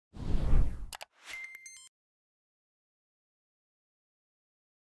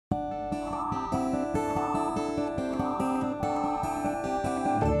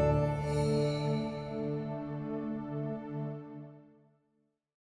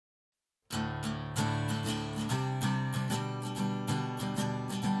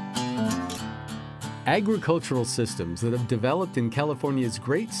Agricultural systems that have developed in California's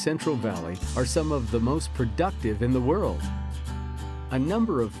Great Central Valley are some of the most productive in the world. A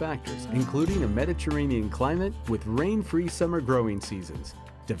number of factors, including a Mediterranean climate with rain-free summer growing seasons,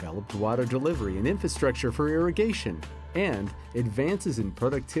 developed water delivery and infrastructure for irrigation, and advances in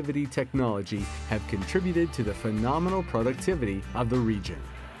productivity technology have contributed to the phenomenal productivity of the region.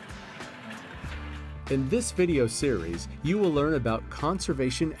 In this video series, you will learn about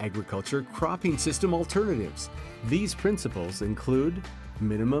conservation agriculture cropping system alternatives. These principles include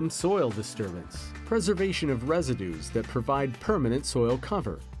minimum soil disturbance, preservation of residues that provide permanent soil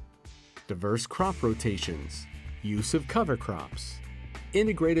cover, diverse crop rotations, use of cover crops,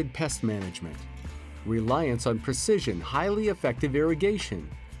 integrated pest management, reliance on precision, highly effective irrigation,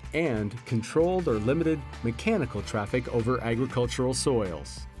 and controlled or limited mechanical traffic over agricultural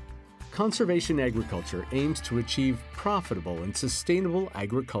soils. Conservation agriculture aims to achieve profitable and sustainable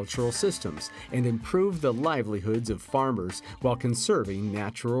agricultural systems and improve the livelihoods of farmers while conserving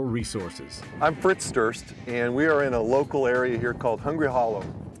natural resources. I'm Fritz Durst, and we are in a local area here called Hungry Hollow,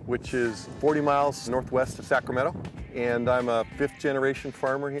 which is 40 miles northwest of Sacramento, and I'm a fifth-generation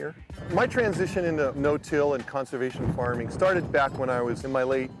farmer here. My transition into no-till and conservation farming started back when I was in my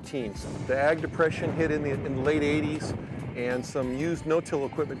late teens. The ag depression hit in the late 80s, and some used no-till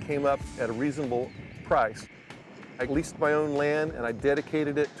equipment came up at a reasonable price. I leased my own land and I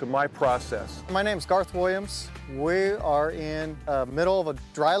dedicated it to my process. My name's Garth Williams. We are in the middle of a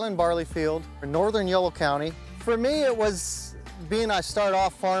dryland barley field in northern Yolo County. For me, it was being I started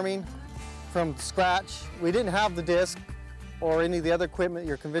off farming from scratch. We didn't have the disc or any of the other equipment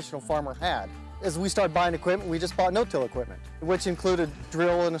your conventional farmer had. As we started buying equipment, we just bought no-till equipment, which included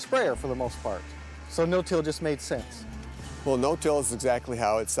drill and a sprayer for the most part. So no-till just made sense. Well, no-till is exactly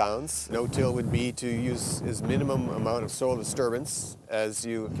how it sounds. No-till would be to use as minimum amount of soil disturbance as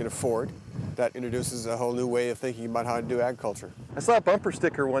you can afford. That introduces a whole new way of thinking about how to do agriculture. I saw a bumper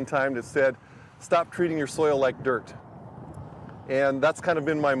sticker one time that said, "Stop treating your soil like dirt." And that's kind of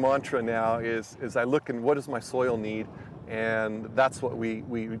been my mantra now, is I look and what does my soil need, and that's what we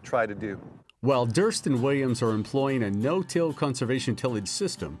try to do. While Durst and Williams are employing a no-till conservation tillage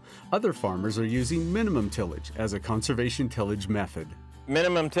system, other farmers are using minimum tillage as a conservation tillage method.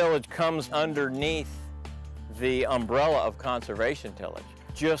 Minimum tillage comes underneath the umbrella of conservation tillage.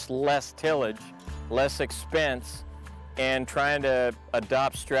 Just less tillage, less expense, and trying to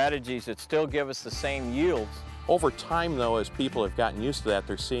adopt strategies that still give us the same yields. Over time, though, as people have gotten used to that,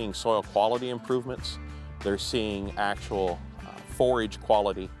 they're seeing soil quality improvements. They're seeing actual forage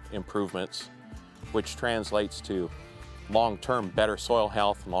quality improvements, which translates to long-term better soil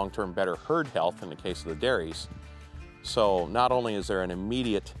health, long-term better herd health in the case of the dairies. So not only is there an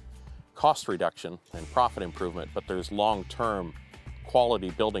immediate cost reduction and profit improvement, but there's long-term quality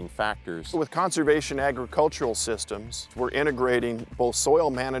building factors. With conservation agricultural systems, we're integrating both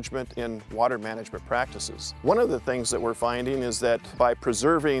soil management and water management practices. One of the things that we're finding is that by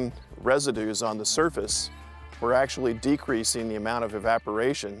preserving residues on the surface, we're actually decreasing the amount of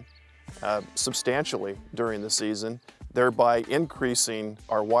evaporation substantially during the season, thereby increasing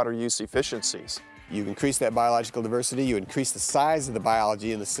our water use efficiencies. You increase that biological diversity, you increase the size of the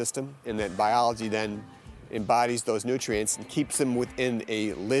biology in the system, and that biology then embodies those nutrients and keeps them within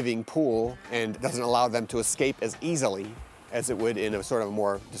a living pool and doesn't allow them to escape as easily as it would in a sort of a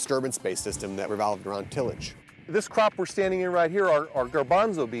more disturbance-based system that revolved around tillage. This crop we're standing in right here are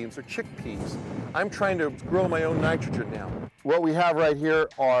garbanzo beans, or chickpeas. I'm trying to grow my own nitrogen now. What we have right here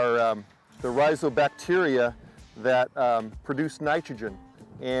are the rhizobacteria that produce nitrogen.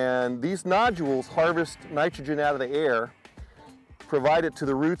 And these nodules harvest nitrogen out of the air, provide it to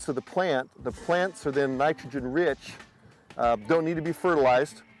the roots of the plant. The plants are then nitrogen rich, don't need to be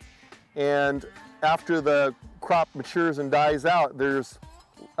fertilized. And after the crop matures and dies out, there's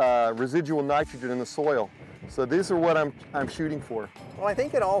residual nitrogen in the soil. So these are what I'm shooting for. Well, I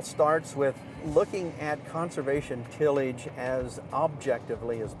think it all starts with looking at conservation tillage as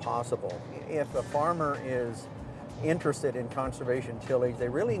objectively as possible. If a farmer is interested in conservation tillage, they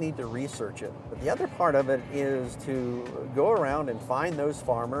really need to research it. But the other part of it is to go around and find those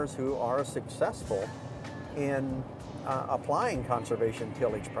farmers who are successful in applying conservation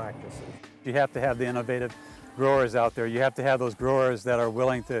tillage practices. You have to have the innovative growers out there. You have to have those growers that are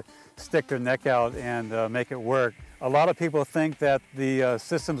willing to stick their neck out and make it work. A lot of people think that the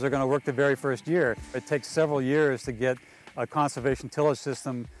systems are going to work the very first year. It takes several years to get a conservation tillage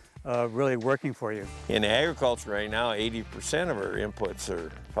system really working for you. In agriculture right now, 80% of our inputs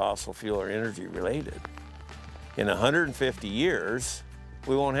are fossil fuel or energy related. In 150 years,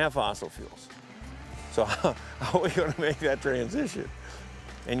 we won't have fossil fuels. So how are we going to make that transition?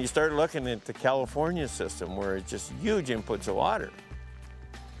 And you start looking at the California system where it's just huge inputs of water.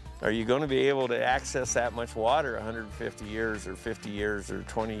 Are you going to be able to access that much water 150 years or 50 years or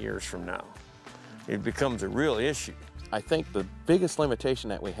 20 years from now? It becomes a real issue. I think the biggest limitation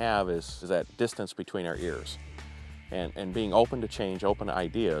that we have is that distance between our ears, and being open to change, open to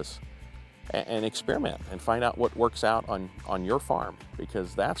ideas, and experiment and find out what works out on your farm,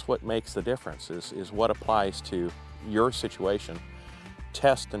 because that's what makes the difference, is what applies to your situation.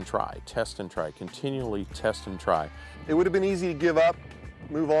 Test and try, continually test and try. It would have been easy to give up,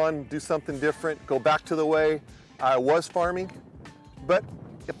 move on, do something different, go back to the way I was farming. But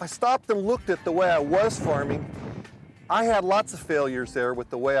if I stopped and looked at the way I was farming, I had lots of failures there with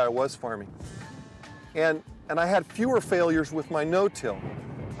the way I was farming. And I had fewer failures with my no-till.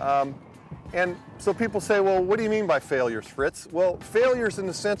 And so people say, well, what do you mean by failures, Fritz? Well, failures in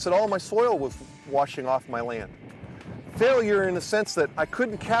the sense that all my soil was washing off my land. Failure in the sense that I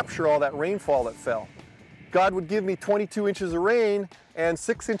couldn't capture all that rainfall that fell. God would give me 22 inches of rain and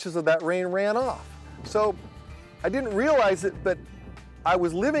 6 inches of that rain ran off. So I didn't realize it, but I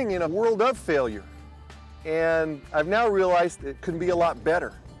was living in a world of failure. And I've now realized it can be a lot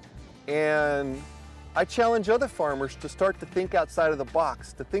better. And I challenge other farmers to start to think outside of the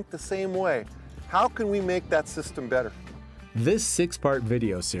box, to think the same way. How can we make that system better? This 6-part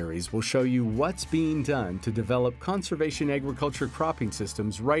video series will show you what's being done to develop conservation agriculture cropping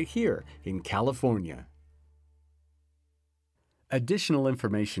systems right here in California. Additional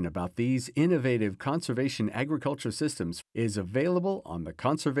information about these innovative conservation agriculture systems is available on the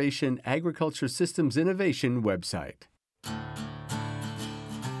Conservation Agriculture Systems Innovation website.